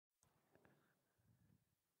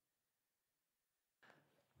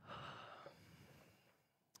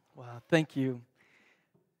Wow, thank you.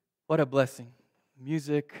 What a blessing.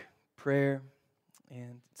 Music, prayer,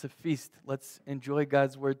 and it's a feast. Let's enjoy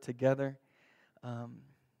God's word together. Um,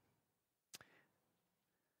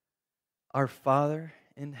 Our Father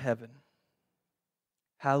in heaven,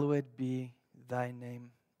 hallowed be thy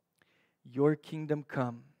name. Your kingdom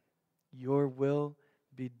come, your will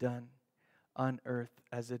be done on earth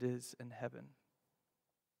as it is in heaven.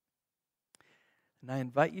 And I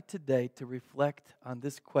invite you today to reflect on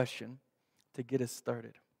this question to get us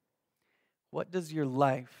started. What does your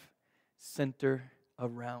life center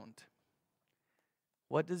around?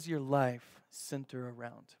 What does your life center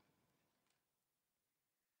around?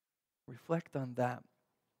 Reflect on that.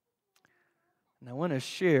 And I want to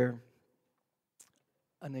share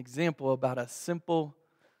an example about a simple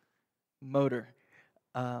motor.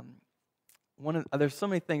 There's so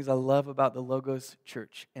many things I love about the Logos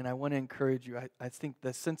Church, and I want to encourage you. I think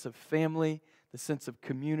the sense of family, the sense of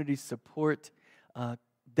community support,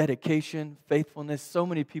 dedication, faithfulness, so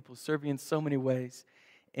many people serving in so many ways.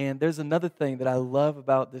 And there's another thing that I love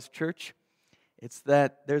about this church. It's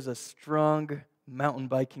that there's a strong mountain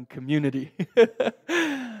biking community.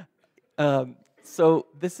 So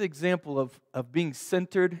this example of being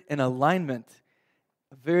centered in alignment,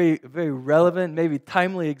 a very, very relevant, maybe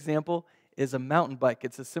timely example, is a mountain bike.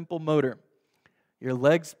 It's a simple motor. Your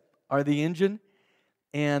legs are the engine.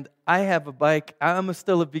 And I have a bike.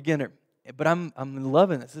 Still a beginner, but I'm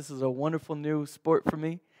loving this. This is a wonderful new sport for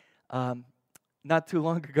me. Not too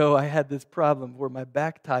long ago, I had this problem where my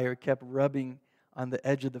back tire kept rubbing on the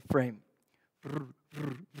edge of the frame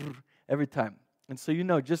every time. And so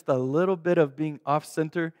just a little bit of being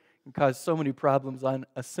off-center can cause so many problems on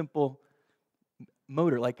a simple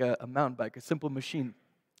motor, like a mountain bike, a simple machine.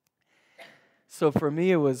 So for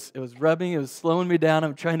me, it was rubbing, it was slowing me down.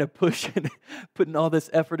 I'm trying to push and putting all this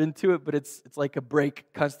effort into it, but it's like a brake,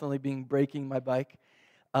 constantly braking my bike.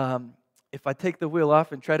 If I take the wheel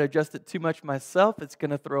off and try to adjust it too much myself, it's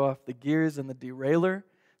going to throw off the gears and the derailleur.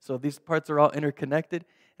 So these parts are all interconnected.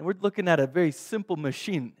 And we're looking at a very simple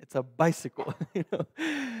machine. It's a bicycle,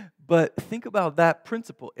 But think about that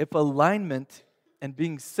principle. If alignment and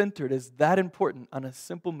being centered is that important on a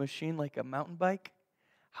simple machine like a mountain bike,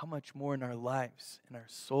 how much more in our lives, in our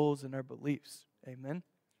souls, and our beliefs. Amen?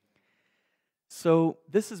 So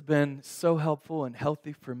this has been so helpful and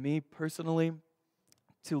healthy for me personally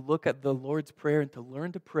to look at the Lord's Prayer and to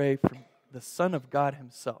learn to pray from the Son of God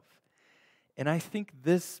himself. And I think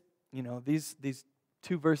these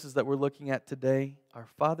two verses that we're looking at today, our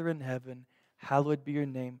Father in heaven, hallowed be your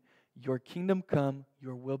name, your kingdom come,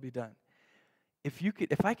 your will be done.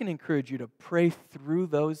 If I can encourage you to pray through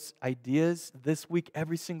those ideas this week,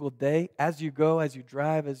 every single day, as you go, as you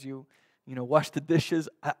drive, as you wash the dishes,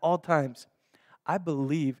 at all times, I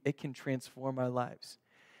believe it can transform our lives.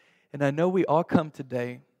 And I know we all come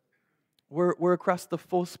today, we're across the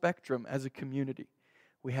full spectrum as a community.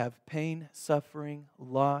 We have pain, suffering,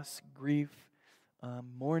 loss, grief,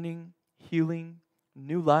 mourning, healing,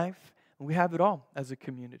 new life, and we have it all as a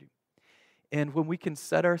community. And when we can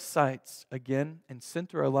set our sights again and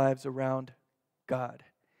center our lives around God,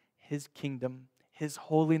 his kingdom, his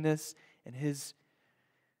holiness, and his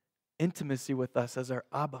intimacy with us as our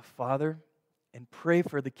Abba Father, and pray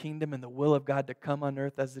for the kingdom and the will of God to come on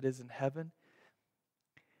earth as it is in heaven,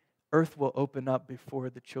 earth will open up before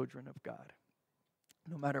the children of God.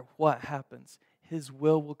 No matter what happens, his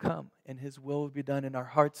will come, and his will be done in our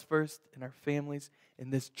hearts first, in our families, in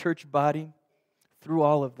this church body, through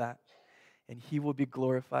all of that. And he will be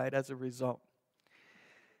glorified as a result.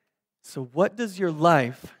 So what does your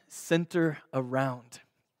life center around?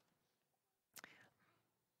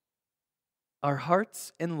 Our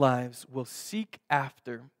hearts and lives will seek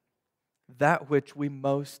after that which we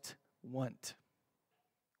most want.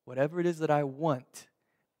 Whatever it is that I want,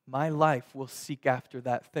 my life will seek after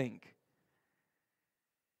that thing.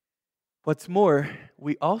 What's more,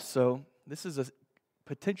 this is a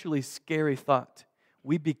potentially scary thought,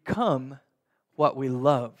 we become what we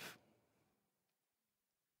love.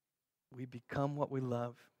 We become what we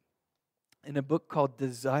love. In a book called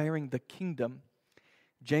Desiring the Kingdom,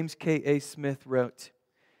 James K.A. Smith wrote,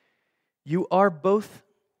 You are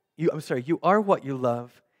what you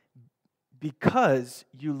love because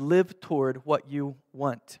you live toward what you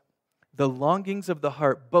want. The longings of the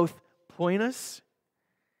heart both point us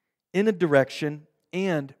in a direction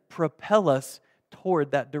and propel us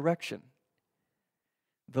toward that direction.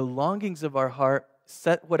 The longings of our heart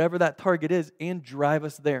set whatever that target is and drive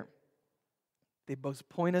us there. They both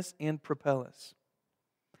point us and propel us.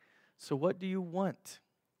 So what do you want?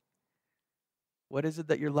 What is it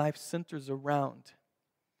that your life centers around?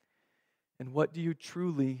 And what do you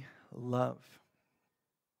truly love?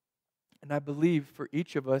 And I believe for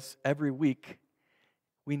each of us every week,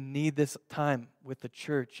 we need this time with the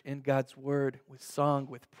church, in God's Word, with song,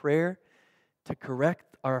 with prayer, to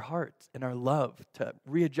correct our hearts and our love, to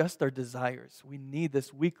readjust our desires. We need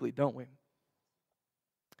this weekly, don't we?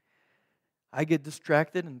 I get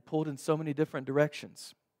distracted and pulled in so many different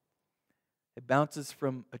directions. It bounces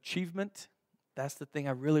from achievement. That's the thing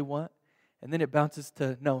I really want. And then it bounces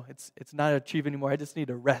to, no, it's not achieve anymore. I just need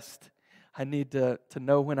to rest. I need to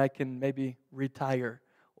know when I can maybe retire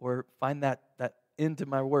or find that end to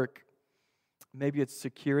my work. Maybe it's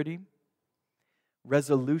security,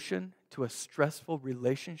 resolution to a stressful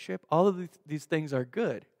relationship. All of these things are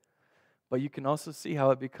good. But you can also see how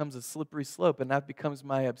it becomes a slippery slope, and that becomes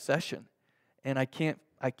my obsession. And I can't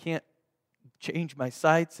change my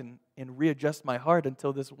sights and readjust my heart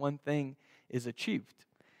until this one thing is achieved.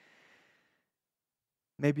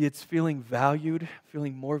 Maybe it's feeling valued,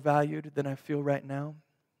 feeling more valued than I feel right now.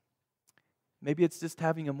 Maybe it's just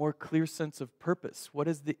having a more clear sense of purpose. What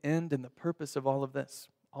is the end and the purpose of all of this,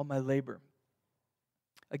 all my labor?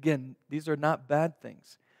 Again, these are not bad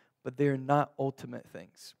things, but they are not ultimate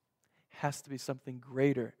things. It has to be something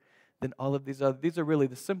greater than all of these other. These are really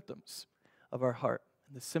the symptoms of our heart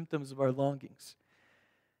and the symptoms of our longings.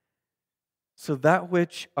 So that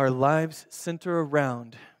which our lives center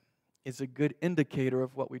around is a good indicator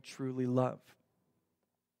of what we truly love.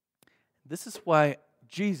 This is why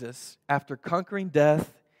Jesus, after conquering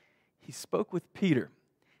death, he spoke with Peter,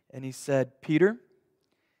 and he said, Peter,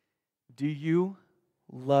 do you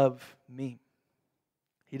love me?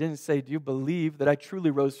 He didn't say, do you believe that I truly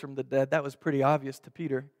rose from the dead? That was pretty obvious to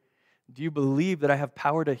Peter. Do you believe that I have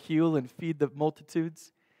power to heal and feed the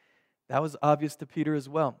multitudes? That was obvious to Peter as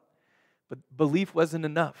well. But belief wasn't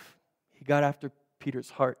enough. He got after Peter's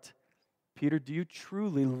heart. Peter, do you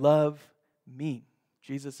truly love me?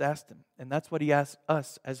 Jesus asked him. And that's what he asked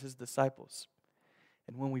us as his disciples.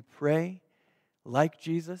 And when we pray like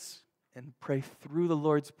Jesus and pray through the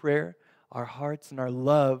Lord's Prayer, our hearts and our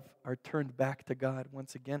love are turned back to God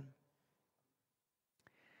once again.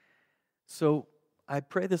 So I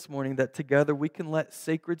pray this morning that together we can let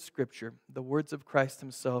sacred Scripture, the words of Christ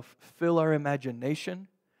himself, fill our imagination,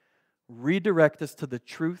 redirect us to the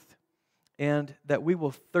truth, and that we will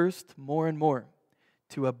thirst more and more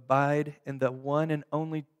to abide in the one and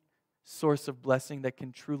only source of blessing that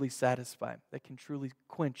can truly satisfy, that can truly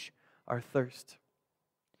quench our thirst.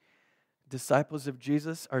 Disciples of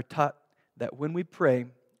Jesus are taught that when we pray,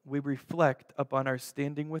 we reflect upon our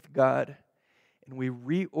standing with God and we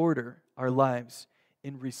reorder our lives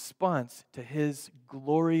in response to His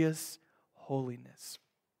glorious holiness.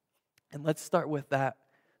 And let's start with that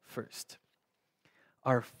first.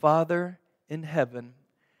 Our Father in heaven,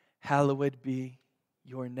 hallowed be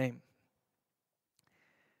your name.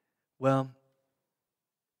 Well,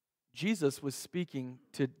 Jesus was speaking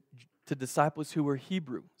to disciples who were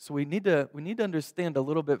Hebrew. So we need to understand a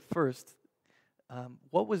little bit first,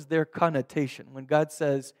 what was their connotation when God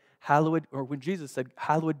says hallowed, or when Jesus said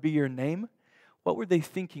hallowed be your name? What were they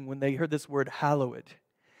thinking when they heard this word hallowed?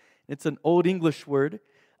 It's an Old English word,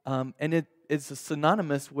 and it is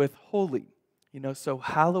synonymous with holy. So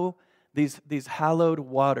hallow, these hallowed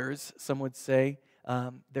waters, some would say,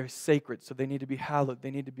 they're sacred, so they need to be hallowed.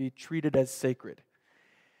 They need to be treated as sacred.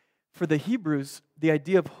 For the Hebrews, the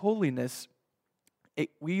idea of holiness,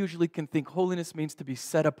 we usually can think holiness means to be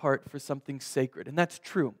set apart for something sacred, and that's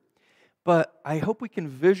true. But I hope we can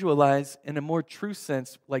visualize in a more true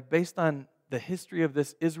sense, like based on the history of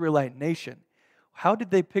this Israelite nation, how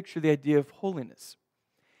did they picture the idea of holiness?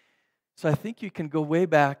 So I think you can go way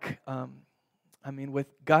back, with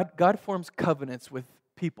God forms covenants with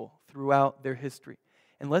people throughout their history.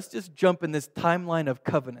 And let's just jump in this timeline of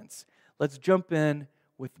covenants. Let's jump in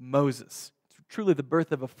with Moses. It's truly the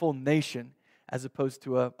birth of a full nation as opposed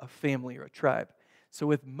to a family or a tribe. So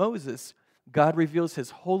with Moses, God reveals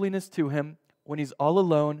His holiness to him when he's all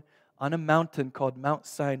alone on a mountain called Mount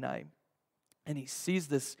Sinai. And he sees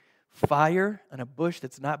this fire and a bush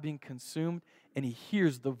that's not being consumed, and he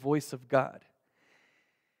hears the voice of God.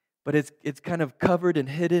 But it's kind of covered and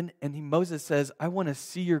hidden, and Moses says, I want to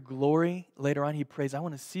see your glory. Later on he prays, I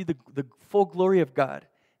want to see the full glory of God.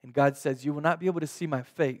 And God says, you will not be able to see my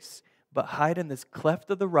face, but hide in this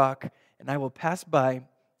cleft of the rock, and I will pass by,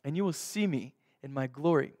 and you will see me in my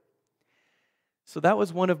glory. So that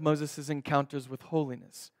was one of Moses' encounters with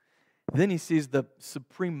holiness. Then he sees the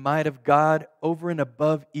supreme might of God over and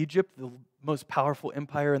above Egypt, the most powerful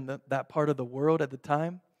empire in that part of the world at the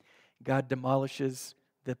time. God demolishes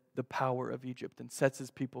the power of Egypt and sets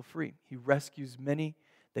His people free. He rescues many.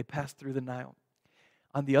 They pass through the Nile.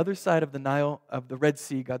 On the other side of the Nile, of the Red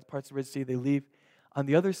Sea, God parts the Red Sea, they leave. On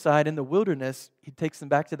the other side, in the wilderness, he takes them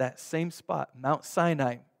back to that same spot, Mount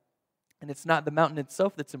Sinai. And it's not the mountain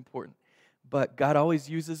itself that's important, but God always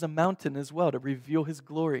uses a mountain as well to reveal his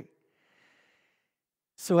glory.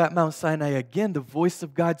 So at Mount Sinai, again, the voice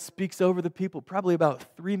of God speaks over the people, probably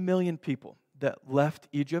about 3 million people that left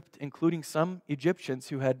Egypt, including some Egyptians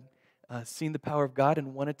who had seen the power of God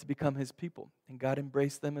and wanted to become his people. And God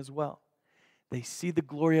embraced them as well. They see the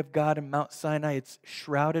glory of God in Mount Sinai. It's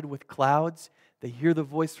shrouded with clouds. They hear the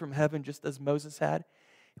voice from heaven just as Moses had.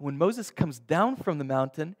 And when Moses comes down from the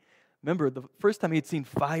mountain, remember, the first time he had seen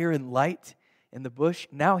fire and light in the bush.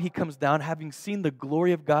 Now he comes down having seen the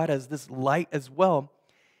glory of God as this light as well.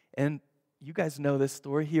 And you guys know this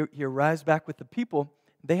story. He arrives back with the people.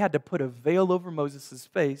 They had to put a veil over Moses'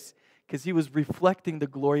 face because he was reflecting the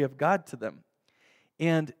glory of God to them.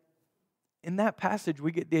 And in that passage,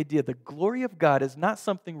 we get the idea the glory of God is not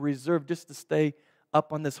something reserved just to stay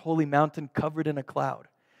up on this holy mountain covered in a cloud.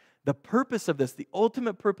 The purpose of this, the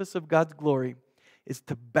ultimate purpose of God's glory, is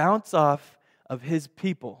to bounce off of his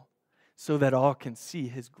people so that all can see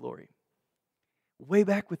his glory. Way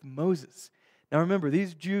back with Moses. Now remember,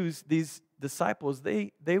 these Jews, these disciples,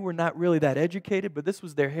 they were not really that educated, but this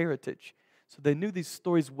was their heritage. So they knew these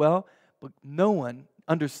stories well, but no one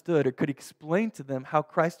understood or could explain to them how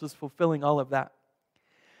Christ was fulfilling all of that.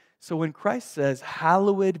 So when Christ says,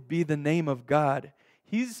 "Hallowed be the name of God,"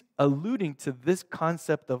 he's alluding to this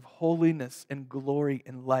concept of holiness and glory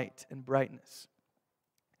and light and brightness.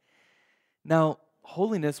 Now,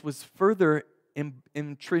 holiness was further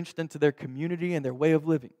entrenched into their community and their way of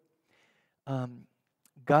living.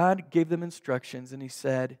 God gave them instructions, and he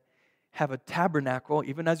said, have a tabernacle,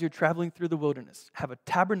 even as you're traveling through the wilderness, have a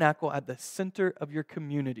tabernacle at the center of your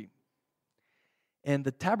community. And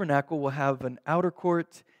the tabernacle will have an outer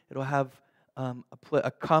court. It'll have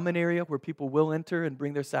a common area where people will enter and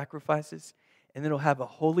bring their sacrifices. And it'll have a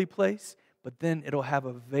holy place, but then it'll have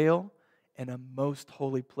a veil and a most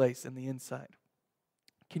holy place in the inside.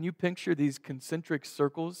 Can you picture these concentric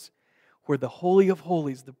circles where the Holy of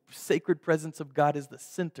Holies, the sacred presence of God, is the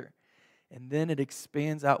center? And then it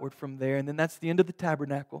expands outward from there. And then that's the end of the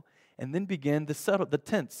tabernacle. And then begin the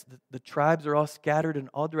tents. The tribes are all scattered in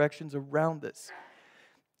all directions around this.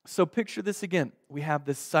 So picture this again. We have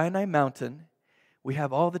the Sinai mountain. We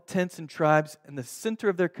have all the tents and tribes. And the center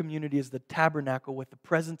of their community is the tabernacle with the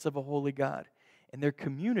presence of a holy God. And their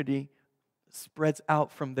community spreads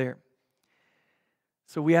out from there.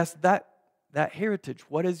 So we ask that heritage,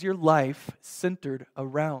 what is your life centered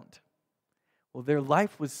around? Well, their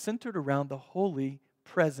life was centered around the holy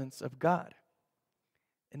presence of God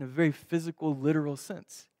in a very physical, literal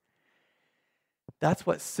sense. That's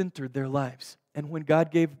what centered their lives. And when God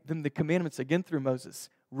gave them the commandments, again through Moses,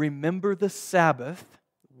 remember the Sabbath,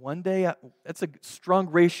 one day, that's a strong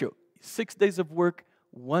ratio, 6 days of work,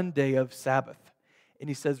 1 day of Sabbath. And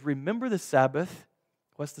he says, remember the Sabbath,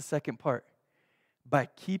 what's the second part? By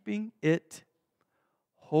keeping it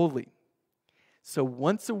holy. So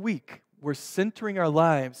once a week, we're centering our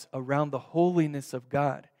lives around the holiness of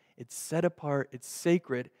God. It's set apart, it's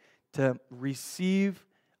sacred to receive,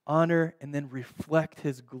 honor, and then reflect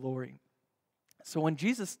his glory. So when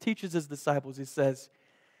Jesus teaches his disciples, he says,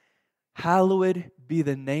 hallowed be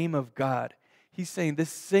the name of God. He's saying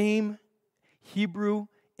this same Hebrew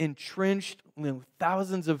entrenched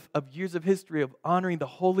thousands of years of history of honoring the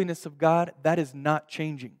holiness of God, that is not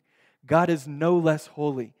changing. God is no less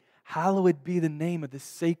holy. Hallowed be the name of this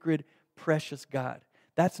sacred, precious God.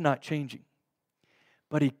 That's not changing.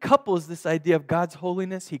 But he couples this idea of God's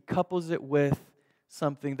holiness, he couples it with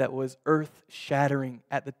something that was earth-shattering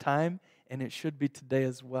at the time, and it should be today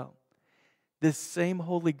as well. This same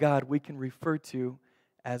holy God we can refer to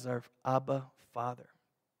as our Abba Father.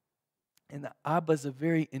 And the Abba is a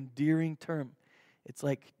very endearing term. It's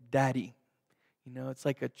like daddy. It's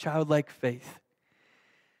like a childlike faith.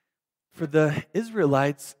 For the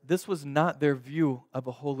Israelites, this was not their view of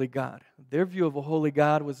a holy God. Their view of a holy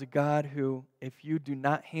God was a God who, if you do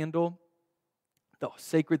not handle the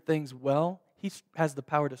sacred things well, he has the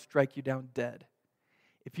power to strike you down dead.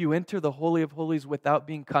 If you enter the Holy of Holies without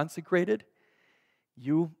being consecrated,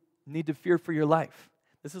 you need to fear for your life.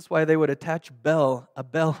 This is why they would attach a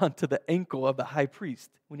bell onto the ankle of the high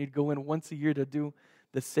priest when he'd go in once a year to do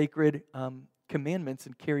the sacred commandments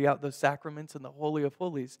and carry out those sacraments in the Holy of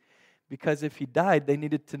Holies. Because if he died, they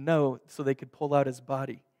needed to know so they could pull out his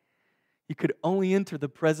body. You could only enter the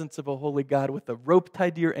presence of a holy God with a rope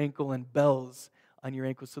tied to your ankle and bells on your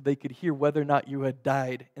ankle so they could hear whether or not you had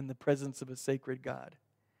died in the presence of a sacred God.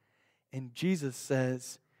 And Jesus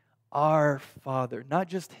says, our Father, not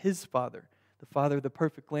just his Father, the Father, the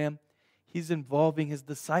perfect Lamb, He's involving His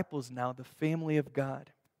disciples now, the family of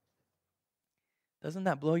God. Doesn't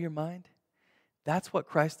that blow your mind? That's what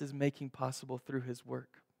Christ is making possible through His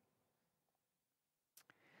work.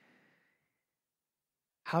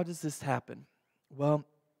 How does this happen? Well,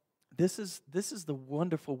 this is the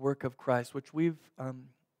wonderful work of Christ, which we've,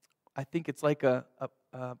 I think it's like a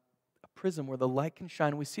prism where the light can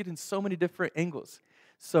shine. We see it in so many different angles.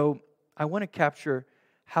 So I want to capture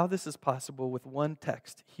how this is possible with one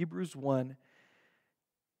text, Hebrews 1,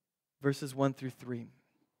 verses 1 through 3.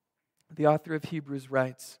 The author of Hebrews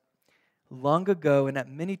writes, "Long ago and at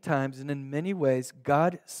many times and in many ways,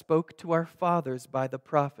 God spoke to our fathers by the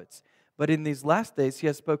prophets. But in these last days, He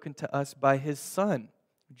has spoken to us by His Son,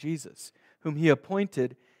 Jesus, whom He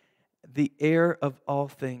appointed the heir of all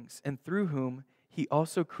things, and through whom He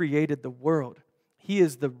also created the world. He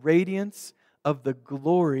is the radiance of the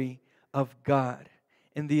glory of God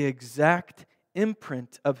and the exact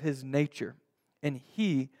imprint of His nature. And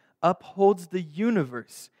He upholds the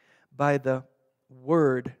universe by the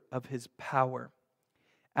word of His power.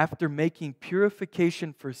 After making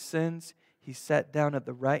purification for sins, He sat down at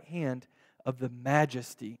the right hand of the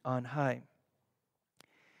Majesty on high."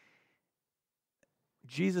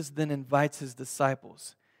 Jesus then invites His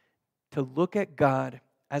disciples to look at God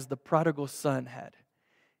as the prodigal son had.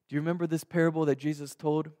 Do you remember this parable that Jesus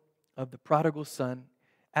told of the prodigal son?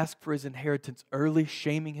 Asked for his inheritance early,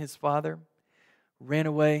 shaming his father, ran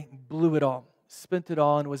away, blew it all, spent it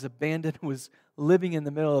all, and was abandoned, was living in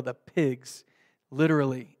the middle of the pigs,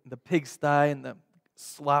 literally, the pigsty and the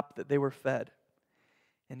slop that they were fed.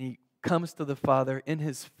 And he comes to the Father in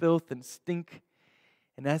his filth and stink,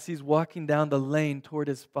 and as he's walking down the lane toward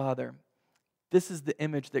his Father, this is the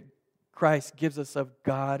image that Christ gives us of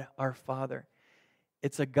God our Father.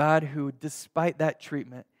 It's a God who, despite that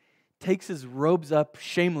treatment, takes His robes up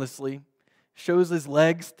shamelessly, shows His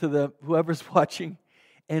legs to whoever's watching,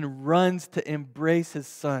 and runs to embrace His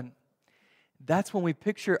Son. That's when we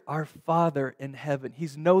picture our Father in heaven.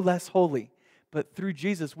 He's no less holy, but through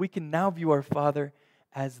Jesus, we can now view our Father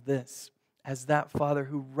as this, as that Father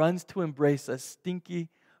who runs to embrace us, stinky,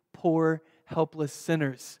 poor, helpless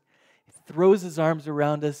sinners. He throws His arms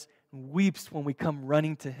around us and weeps when we come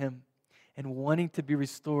running to Him and wanting to be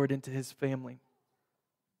restored into His family.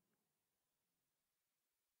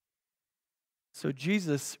 So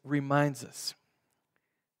Jesus reminds us,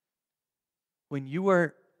 when you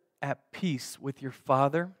are at peace with your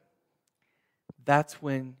Father, that's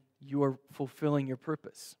when you are fulfilling your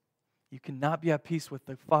purpose. You cannot be at peace with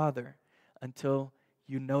the Father until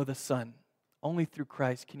you know the Son. Only through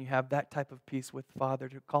Christ can you have that type of peace with Father,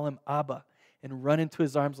 to call Him Abba and run into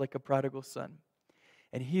His arms like a prodigal son.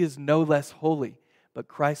 And He is no less holy, but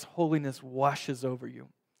Christ's holiness washes over you,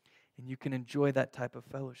 and you can enjoy that type of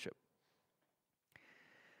fellowship.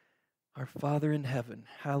 Our Father in heaven,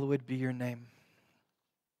 hallowed be Your name.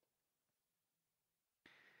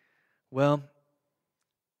 Well,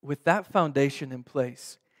 with that foundation in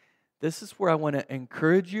place, this is where I want to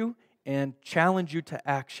encourage you and challenge you to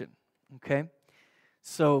action, okay?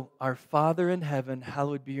 So, our Father in heaven,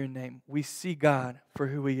 hallowed be Your name. We see God for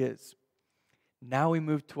who He is. Now we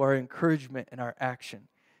move to our encouragement and our action.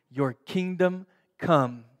 Your kingdom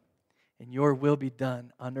come, and Your will be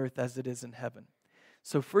done on earth as it is in heaven.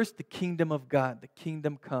 So first, the kingdom of God, the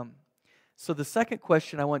kingdom come. So the second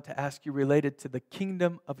question I want to ask you related to the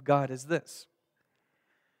kingdom of God is this.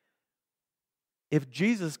 If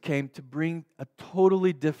Jesus came to bring a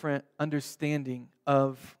totally different understanding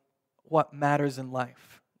of what matters in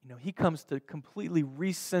life, He comes to completely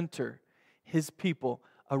recenter His people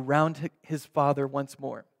around His Father once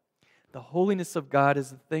more. The holiness of God is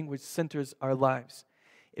the thing which centers our lives.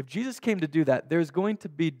 If Jesus came to do that, there's going to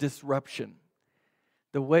be disruption.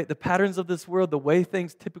 The patterns of this world, the way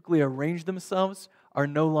things typically arrange themselves, are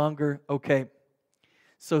no longer okay.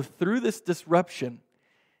 So through this disruption,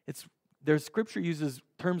 Scripture uses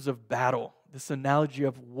terms of battle, this analogy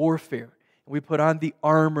of warfare. And we put on the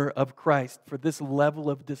armor of Christ for this level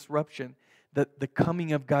of disruption that the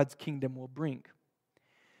coming of God's kingdom will bring.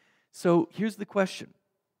 So here's the question.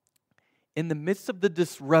 In the midst of the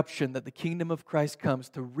disruption that the kingdom of Christ comes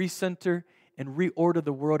to recenter and reorder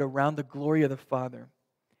the world around the glory of the Father,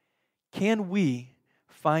 can we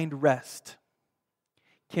find rest?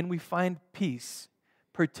 Can we find peace,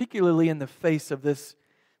 particularly in the face of this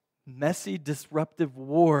messy, disruptive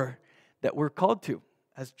war that we're called to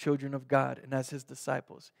as children of God and as His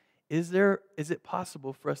disciples? Is it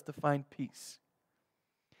possible for us to find peace?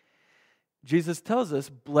 Jesus tells us,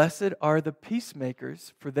 "Blessed are the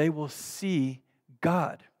peacemakers, for they will see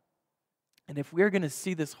God." And if we're going to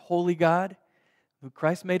see this holy God,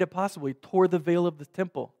 Christ made it possible. He tore the veil of the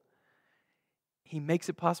temple. He makes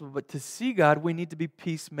it possible. But to see God, we need to be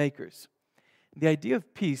peacemakers. The idea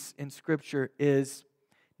of peace in Scripture is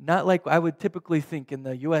not like I would typically think in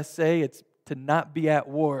the USA. It's to not be at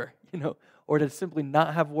war, or to simply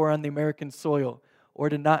not have war on the American soil, or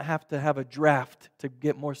to not have to have a draft to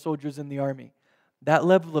get more soldiers in the army. That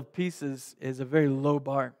level of peace is a very low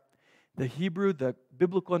bar. The Hebrew, the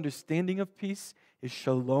biblical understanding of peace is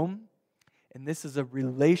shalom, and this is a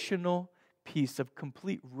relational peace of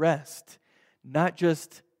complete rest, not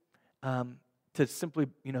just to simply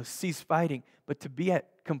cease fighting, but to be at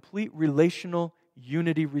complete relational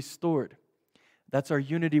unity restored. That's our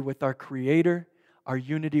unity with our Creator, our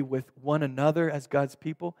unity with one another as God's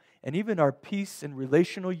people, and even our peace and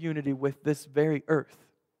relational unity with this very earth.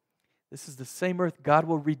 This is the same earth God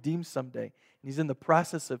will redeem someday. And He's in the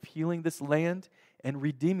process of healing this land and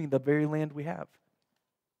redeeming the very land we have.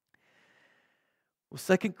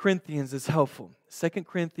 Well, 2 Corinthians is helpful. 2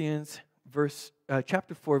 Corinthians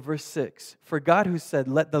chapter 4, verse 6. For God who said,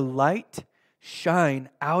 "Let the light shine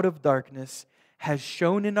out of darkness," has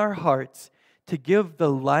shone in our hearts to give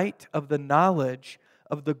the light of the knowledge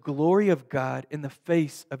of the glory of God in the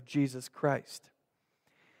face of Jesus Christ.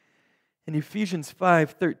 And Ephesians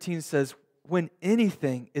 5:13 says, when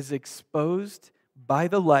anything is exposed by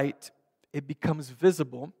the light, it becomes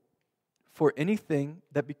visible, for anything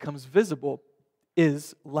that becomes visible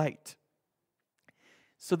is light.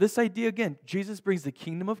 So this idea again, Jesus brings the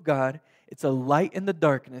kingdom of God. It's a light in the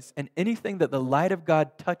darkness, and anything that the light of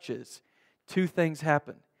God touches, two things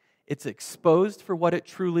happen. It's exposed for what it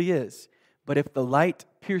truly is, but if the light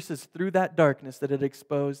pierces through that darkness that it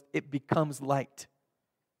exposed, it becomes light.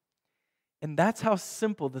 And that's how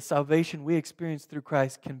simple the salvation we experience through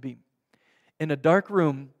Christ can be. In a dark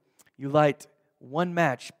room, you light one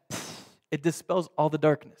match, it dispels all the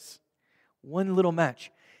darkness. One little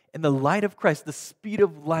match. And the light of Christ, the speed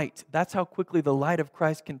of light, that's how quickly the light of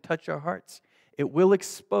Christ can touch our hearts. It will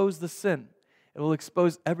expose the sin. It will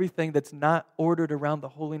expose everything that's not ordered around the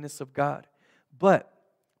holiness of God. But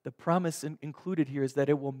the promise included here is that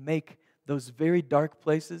it will make those very dark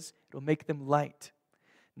places, it will make them light.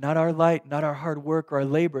 Not our light, not our hard work or our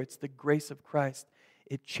labor, it's the grace of Christ.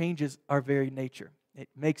 It changes our very nature. It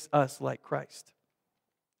makes us like Christ.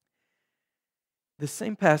 The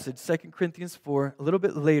same passage, 2 Corinthians 4, a little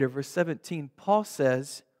bit later, verse 17, Paul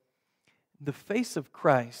says, in the face of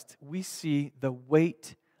Christ, we see the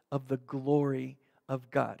weight of the glory of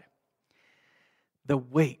God. The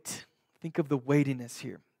weight. Think of the weightiness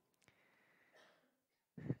here.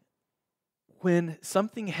 When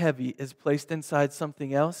something heavy is placed inside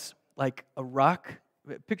something else, like a rock,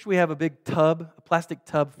 picture we have a big tub, a plastic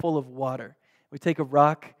tub full of water. We take a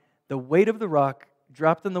rock, the weight of the rock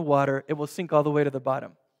dropped in the water, it will sink all the way to the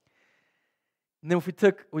bottom. And then if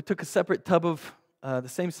we took a separate tub of the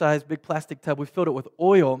same size, big plastic tub, we filled it with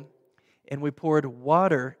oil, and we poured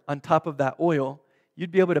water on top of that oil,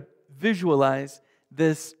 you'd be able to visualize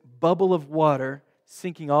this bubble of water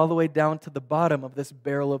sinking all the way down to the bottom of this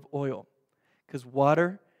barrel of oil, because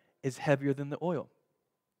water is heavier than the oil.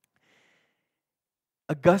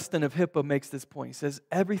 Augustine of Hippo makes this point. He says,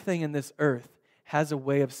 everything in this earth has a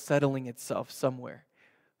way of settling itself somewhere.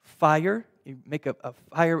 Fire, you make a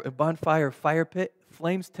bonfire, a fire pit,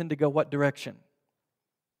 flames tend to go what direction?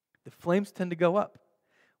 The flames tend to go up.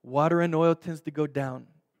 Water and oil tends to go down.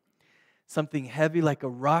 Something heavy like a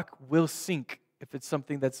rock will sink if it's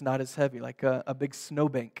something that's not as heavy, like a big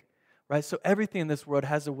snowbank, right? So everything in this world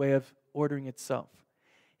has a way of ordering itself.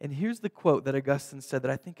 And here's the quote that Augustine said that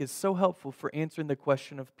I think is so helpful for answering the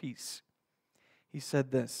question of peace. He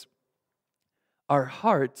said this, our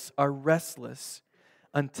hearts are restless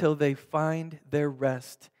until they find their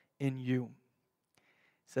rest in you.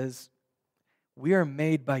 He says, we are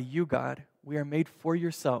made by you, God. We are made for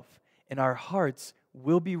yourself, and our hearts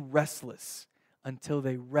will be restless until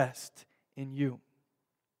they rest in you.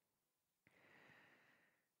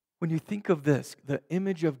 When you think of this, the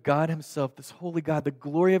image of God Himself, this holy God, the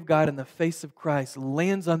glory of God in the face of Christ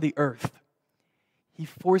lands on the earth. He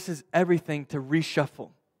forces everything to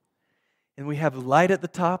reshuffle. And we have light at the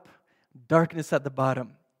top, darkness at the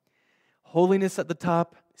bottom. Holiness at the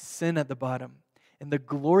top, sin at the bottom. And the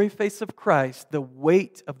glory face of Christ, the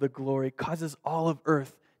weight of the glory, causes all of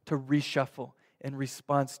earth to reshuffle in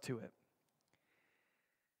response to it.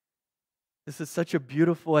 This is such a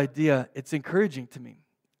beautiful idea. It's encouraging to me.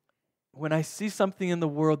 When I see something in the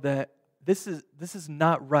world that this is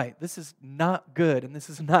not right, this is not good, and this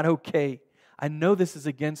is not okay, I know this is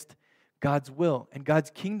against God's will and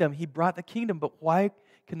God's kingdom. He brought the kingdom, but why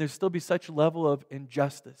can there still be such a level of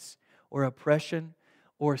injustice or oppression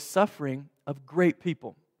or suffering of great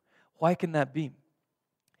people. Why can that be?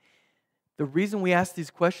 The reason we ask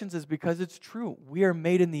these questions is because it's true. We are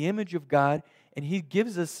made in the image of God, and He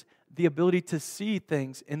gives us the ability to see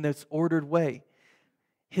things in this ordered way.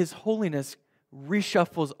 His holiness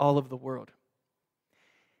reshuffles all of the world.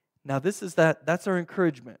 Now, that's our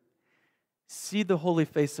encouragement. See the holy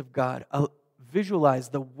face of God. Visualize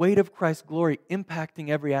the weight of Christ's glory impacting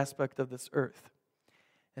every aspect of this earth.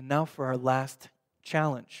 And now for our last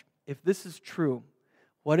challenge. If this is true,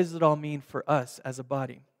 what does it all mean for us as a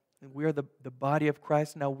body? We are the body of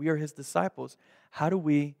Christ. Now we are His disciples. How do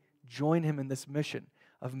we join Him in this mission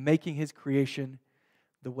of making His creation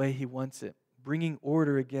the way He wants it, bringing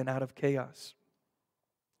order again out of chaos?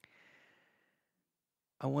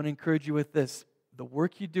 I want to encourage you with this. The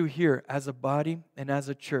work you do here as a body and as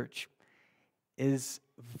a church is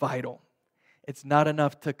vital. It's not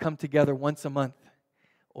enough to come together once a month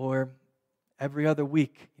or every other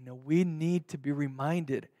week. We need to be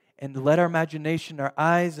reminded and let our imagination, our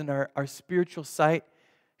eyes, and our spiritual sight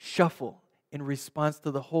shuffle in response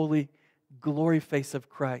to the holy glory face of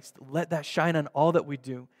Christ. Let that shine on all that we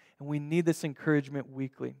do, and we need this encouragement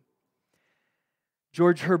weekly.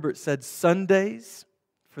 George Herbert said, Sundays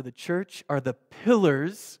for the church are the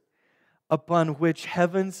pillars upon which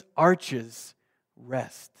heaven's arches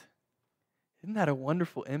rest. Isn't that a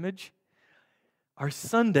wonderful image? Our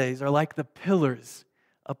Sundays are like the pillars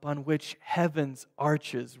upon which heaven's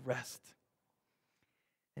arches rest.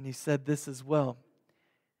 And he said this as well.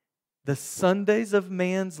 The Sundays of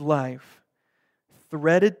man's life,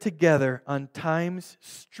 threaded together on time's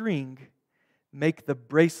string, make the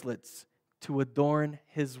bracelets to adorn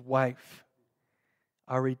his wife,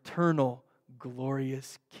 our eternal,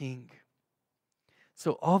 glorious King.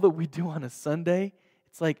 So all that we do on a Sunday,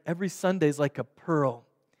 it's like every Sunday is like a pearl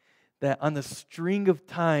that on the string of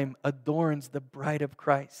time adorns the bride of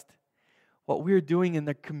Christ. What we're doing in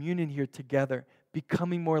the communion here together,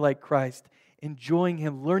 becoming more like Christ, enjoying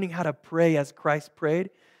Him, learning how to pray as Christ prayed,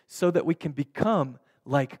 so that we can become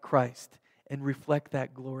like Christ and reflect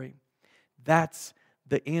that glory. That's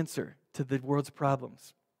the answer to the world's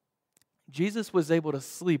problems. Jesus was able to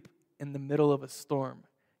sleep in the middle of a storm.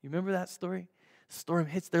 You remember that story? Storm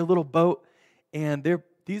hits their little boat, and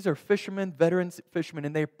these are fishermen, veteran fishermen,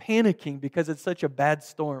 and they're panicking because it's such a bad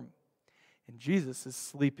storm. And Jesus is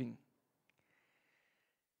sleeping.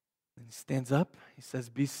 And He stands up, He says,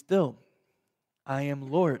 "Be still, I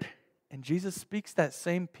am Lord." And Jesus speaks that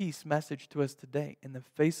same peace message to us today. In the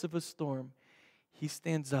face of a storm, He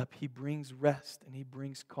stands up, He brings rest, and He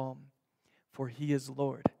brings calm, for He is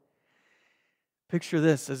Lord. Picture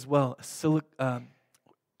this as well, a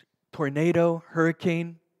tornado,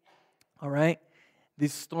 hurricane, all right?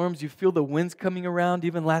 These storms, you feel the winds coming around.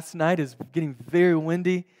 Even last night is getting very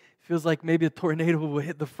windy. Feels like maybe a tornado will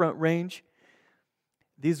hit the front range.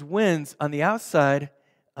 These winds on the outside,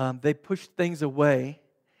 they push things away.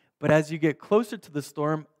 But as you get closer to the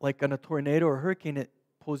storm, like on a tornado or hurricane, it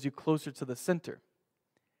pulls you closer to the center.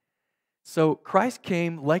 So Christ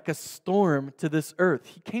came like a storm to this earth.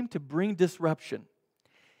 He came to bring disruption.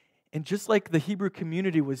 And just like the Hebrew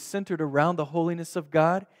community was centered around the holiness of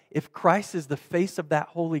God, if Christ is the face of that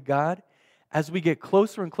holy God, as we get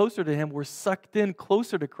closer and closer to Him, we're sucked in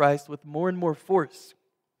closer to Christ with more and more force.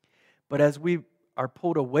 But as we are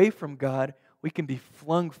pulled away from God, we can be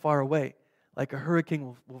flung far away. Like a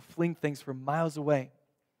hurricane will fling things from miles away.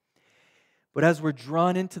 But as we're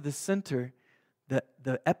drawn into the center,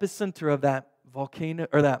 the epicenter of that volcano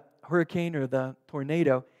or that hurricane or the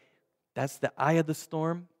tornado, that's the eye of the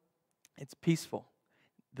storm. It's peaceful.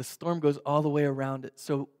 The storm goes all the way around it.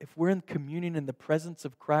 So if we're in communion in the presence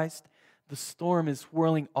of Christ, the storm is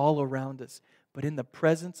swirling all around us. But in the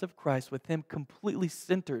presence of Christ, with Him completely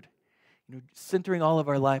centered, centering all of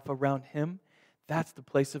our life around Him, that's the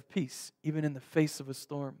place of peace, even in the face of a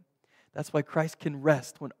storm. That's why Christ can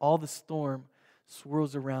rest when all the storm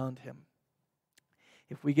swirls around Him.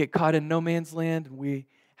 If we get caught in no man's land and we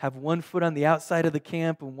have one foot on the outside of the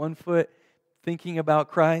camp and one foot thinking about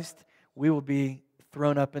Christ, we will be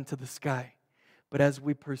thrown up into the sky. But as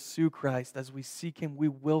we pursue Christ, as we seek Him, we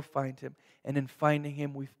will find Him. And in finding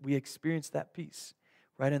Him, we experience that peace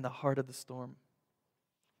right in the heart of the storm.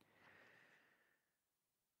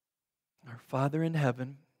 Our Father in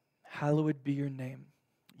heaven, hallowed be your name.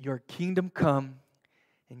 Your kingdom come,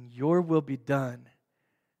 and your will be done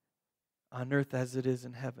on earth as it is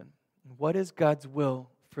in heaven. What is God's will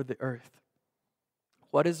for the earth?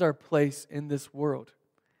 What is our place in this world?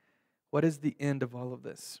 What is the end of all of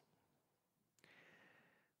this?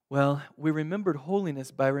 Well, we remembered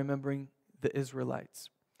holiness by remembering the Israelites.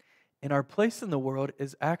 And our place in the world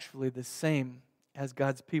is actually the same as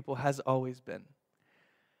God's people has always been.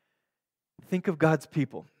 Think of God's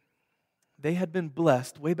people. They had been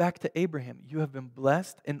blessed way back to Abraham. You have been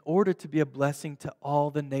blessed in order to be a blessing to all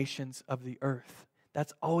the nations of the earth.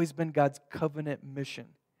 That's always been God's covenant mission.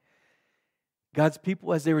 God's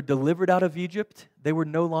people, as they were delivered out of Egypt, they were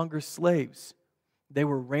no longer slaves. They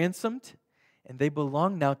were ransomed, and they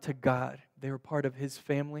belonged now to God. They were part of His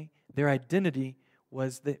family. Their identity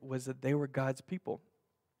was that they were God's people.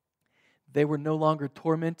 They were no longer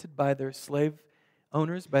tormented by their slave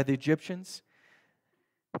owners, by the Egyptians.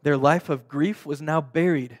 Their life of grief was now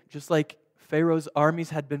buried, just like Pharaoh's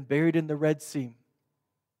armies had been buried in the Red Sea.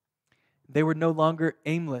 They were no longer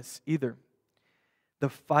aimless either. The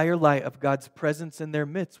firelight of God's presence in their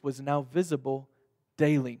midst was now visible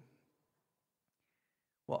daily.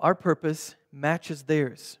 Well, our purpose matches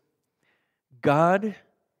theirs. God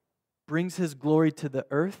brings His glory to the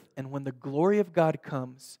earth, and when the glory of God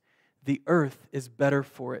comes, the earth is better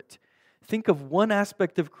for it. Think of one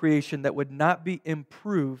aspect of creation that would not be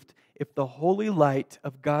improved if the holy light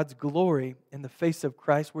of God's glory in the face of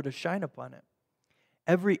Christ were to shine upon it.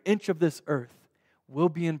 Every inch of this earth will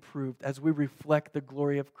be improved as we reflect the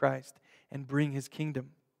glory of Christ and bring His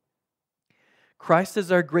kingdom. Christ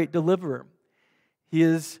is our great deliverer. He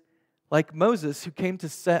is like Moses, who came to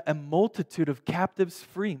set a multitude of captives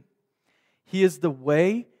free. He is the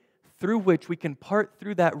way through which we can part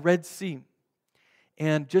through that Red Sea.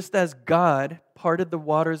 And just as God parted the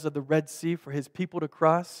waters of the Red Sea for His people to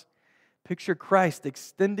cross, picture Christ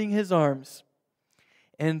extending His arms,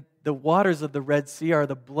 and the waters of the Red Sea are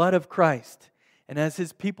the blood of Christ. And as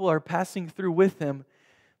His people are passing through with Him,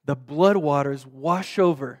 the blood waters wash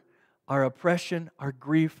over our oppression, our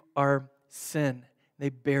grief, our sin. They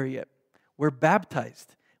bury it. We're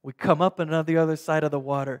baptized. We come up on the other side of the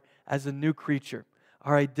water as a new creature.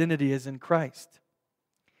 Our identity is in Christ.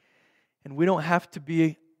 And we don't have to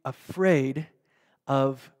be afraid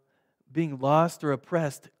of being lost or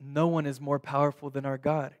oppressed. No one is more powerful than our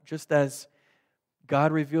God. Just as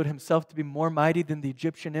God revealed Himself to be more mighty than the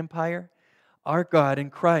Egyptian empire, our God in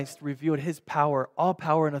Christ revealed His power. All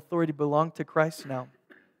power and authority belong to Christ now.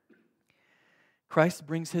 Christ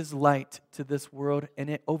brings His light to this world, and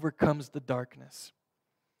it overcomes the darkness.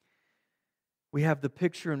 We have the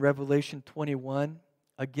picture in Revelation 21,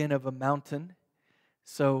 again, of a mountain.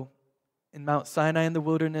 So, in Mount Sinai in the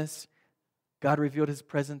wilderness, God revealed His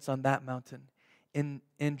presence on that mountain. In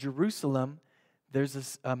Jerusalem,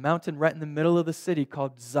 there's a mountain right in the middle of the city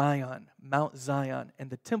called Zion, Mount Zion. And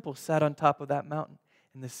the temple sat on top of that mountain.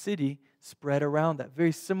 And the city spread around that.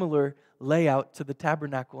 Very similar layout to the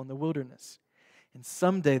tabernacle in the wilderness. And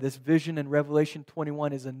someday, this vision in Revelation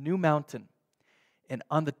 21 is a new mountain. And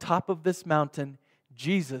on the top of this mountain,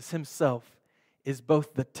 Jesus Himself is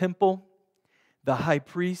both the temple, the high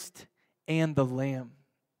priest, and the Lamb.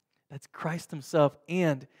 That's Christ Himself.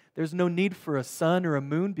 And there's no need for a sun or a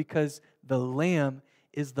moon because the Lamb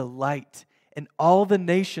is the light. And all the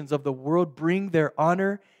nations of the world bring their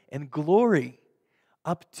honor and glory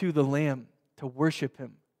up to the Lamb to worship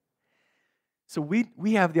Him. So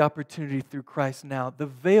we have the opportunity through Christ now. The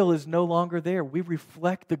veil is no longer there. We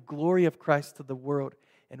reflect the glory of Christ to the world.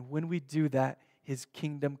 And when we do that, His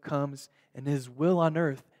kingdom comes and His will on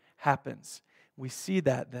earth happens. We see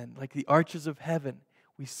that then, like the arches of heaven.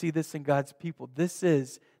 We see this in God's people. This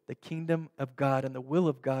is the kingdom of God and the will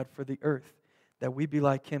of God for the earth, that we be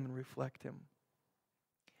like Him and reflect Him.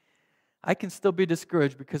 I can still be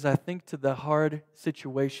discouraged because I think to the hard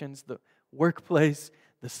situations, the workplace,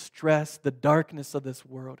 the stress, the darkness of this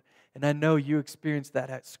world. And I know you experience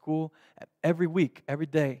that at school, every week, every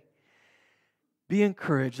day. Be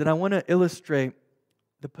encouraged. And I want to illustrate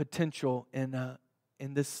the potential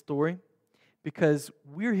in this story because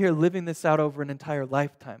we're here living this out over an entire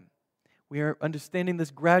lifetime. We are understanding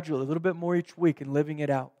this gradually, a little bit more each week and living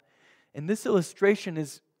it out. And this illustration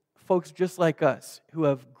is folks just like us who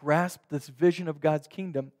have grasped this vision of God's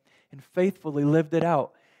kingdom and faithfully lived it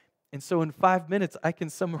out. And so in 5 minutes, I can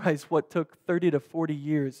summarize what took 30 to 40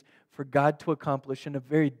 years for God to accomplish in a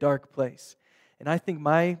very dark place. And I think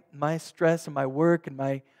my stress and my work and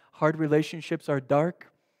my hard relationships are dark.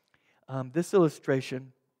 This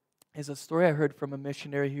illustration is a story I heard from a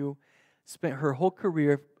missionary who spent her whole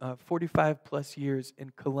career, 45 plus years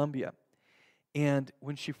in Colombia. And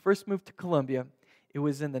when she first moved to Colombia, it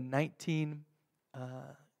was in the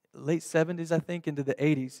late 70s, I think, into the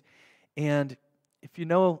 80s. And if you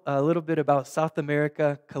know a little bit about South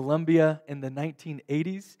America, Colombia in the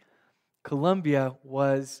 1980s, Colombia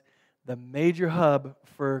was the major hub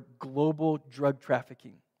for global drug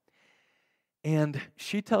trafficking. And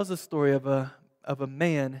she tells a story of a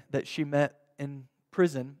man that she met in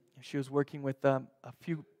prison She was working with a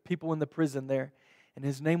few people in the prison there, and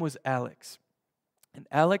his name was Alex. And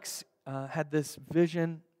Alex had this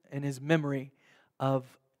vision in his memory of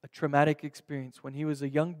a traumatic experience. When he was a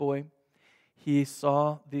young boy, he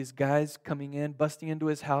saw these guys coming in, busting into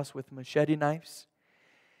his house with machete knives.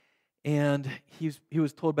 And he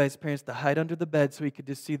was told by his parents to hide under the bed so he could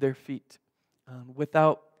just see their feet.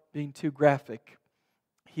 Without being too graphic,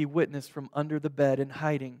 he witnessed from under the bed and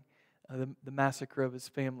hiding the massacre of his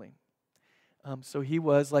family. So he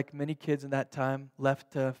was, like many kids in that time,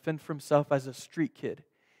 left to fend for himself as a street kid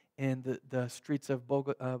in the streets of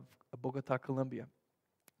Bogota, Colombia.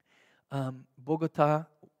 Bogota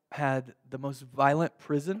had the most violent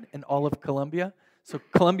prison in all of Colombia. So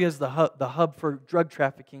Colombia is the hub for drug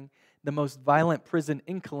trafficking. The most violent prison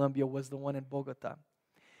in Colombia was the one in Bogota.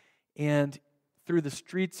 And through the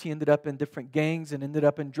streets, he ended up in different gangs and ended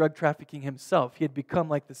up in drug trafficking himself. He had become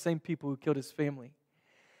like the same people who killed his family.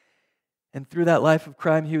 And through that life of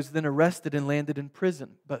crime, he was then arrested and landed in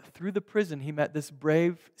prison. But through the prison, he met this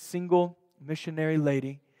brave, single missionary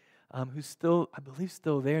lady who's still, I believe,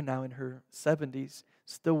 still there now in her 70s,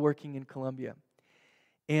 still working in Colombia.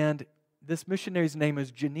 And this missionary's name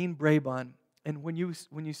is Janine Brabon. And when you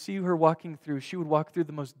see her walking through, she would walk through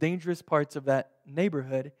the most dangerous parts of that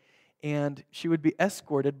neighborhood, and she would be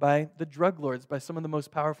escorted by the drug lords, by some of the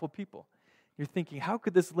most powerful people. You're thinking, how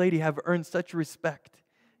could this lady have earned such respect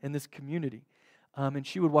in this community? And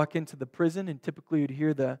she would walk into the prison, and typically you'd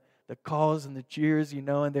hear the calls and the cheers,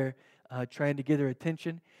 and they're trying to get her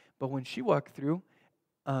attention. But when she walked through,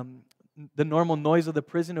 the normal noise of the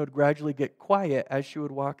prison would gradually get quiet as she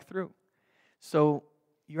would walk through. So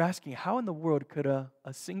you're asking, how in the world could a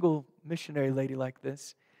single missionary lady like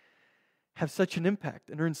this have such an impact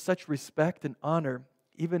and earn such respect and honor,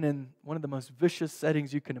 even in one of the most vicious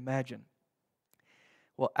settings you can imagine?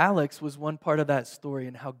 Well, Alex was one part of that story,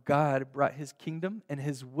 and how God brought His kingdom and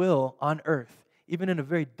His will on earth, even in a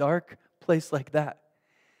very dark place like that.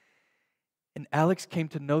 And Alex came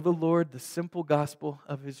to know the Lord, the simple gospel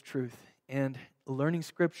of His truth, and learning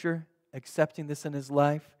Scripture, accepting this in his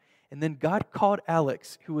life. And then God called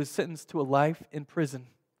Alex, who was sentenced to a life in prison,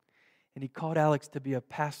 and He called Alex to be a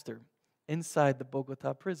pastor inside the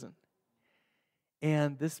Bogota prison.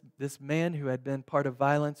 And this man who had been part of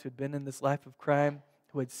violence, who had been in this life of crime,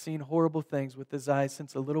 who had seen horrible things with his eyes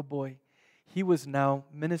since a little boy, he was now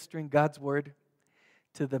ministering God's word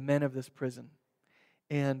to the men of this prison.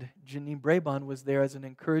 And Janine Brabon was there as an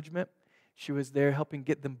encouragement. She was there helping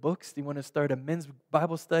get them books. They want to start a men's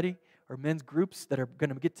Bible study or men's groups that are going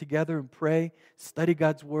to get together and pray, study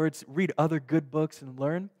God's words, read other good books, and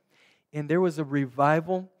learn. And there was a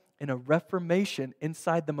revival and a reformation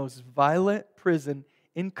inside the most violent prison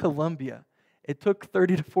in Colombia. It took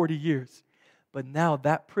 30 to 40 years. But now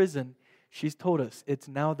that prison, she's told us, it's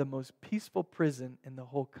now the most peaceful prison in the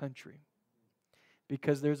whole country.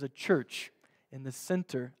 Because there's a church in the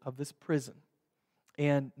center of this prison.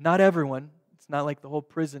 And not everyone, it's not like the whole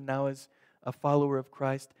prison now is a follower of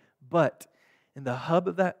Christ, but in the hub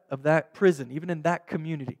of that prison, even in that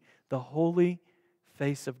community, the holy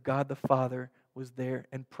face of God the Father was there,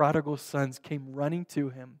 and prodigal sons came running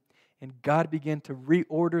to Him, and God began to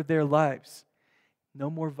reorder their lives. No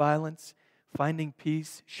more violence, finding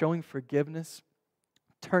peace, showing forgiveness,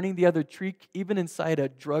 turning the other cheek, even inside a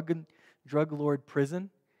drug lord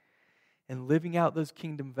prison, and living out those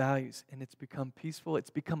kingdom values. And it's become peaceful. It's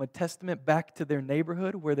become a testament back to their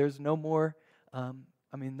neighborhood where there's no more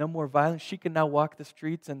violence. She can now walk the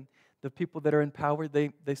streets, and the people that are in power,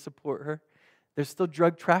 they support her. There's still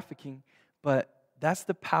drug trafficking, but that's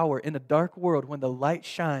the power in a dark world. When the light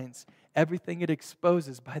shines, everything it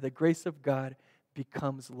exposes by the grace of God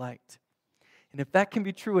becomes light. And if that can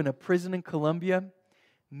be true in a prison in Colombia,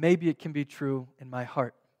 maybe it can be true in my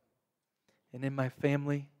heart and in my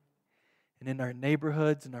family and in our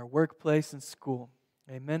neighborhoods and our workplace and school.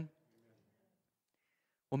 Amen?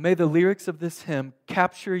 Well, may the lyrics of this hymn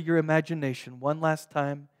capture your imagination one last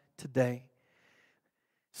time today.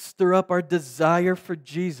 Stir up our desire for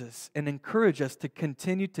Jesus and encourage us to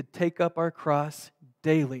continue to take up our cross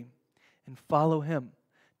daily and follow Him,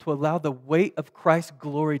 to allow the weight of Christ's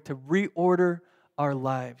glory to reorder our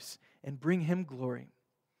lives and bring Him glory.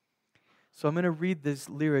 So I'm going to read these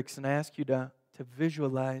lyrics, and I ask you to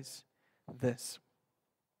visualize this.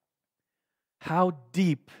 How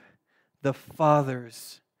deep the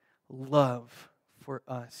Father's love for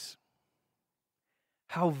us.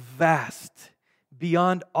 How vast,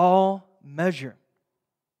 beyond all measure,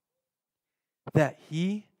 that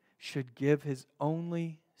He should give His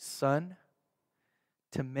only Son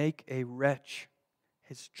to make a wretch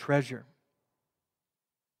His treasure.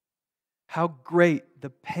 how great the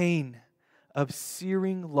pain of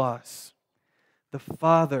searing loss. The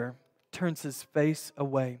Father turns His face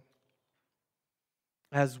away,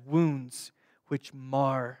 as wounds which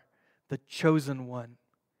mar the chosen one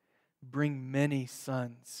bring many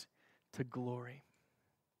sons to glory.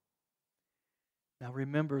 Now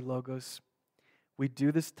remember, Logos, we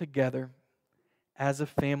do this together as a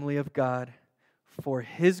family of God for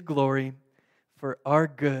His glory, for our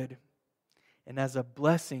good, and as a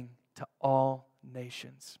blessing to all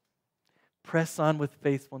nations. Press on with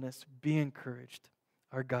faithfulness. Be encouraged.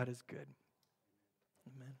 Our God is good.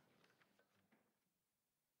 Amen.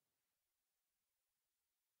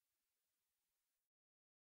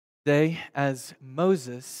 Today, as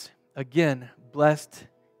Moses again blessed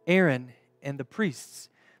Aaron and the priests,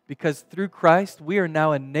 because through Christ we are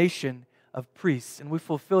now a nation of priests, and we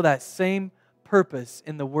fulfill that same purpose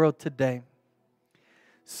in the world today.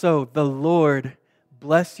 So the Lord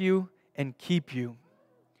bless you and keep you.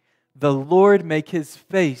 The Lord make His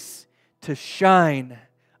face to shine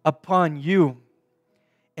upon you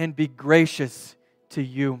and be gracious to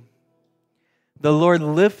you. The Lord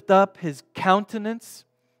lift up His countenance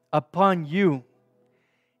upon you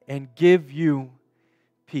and give you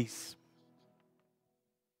peace.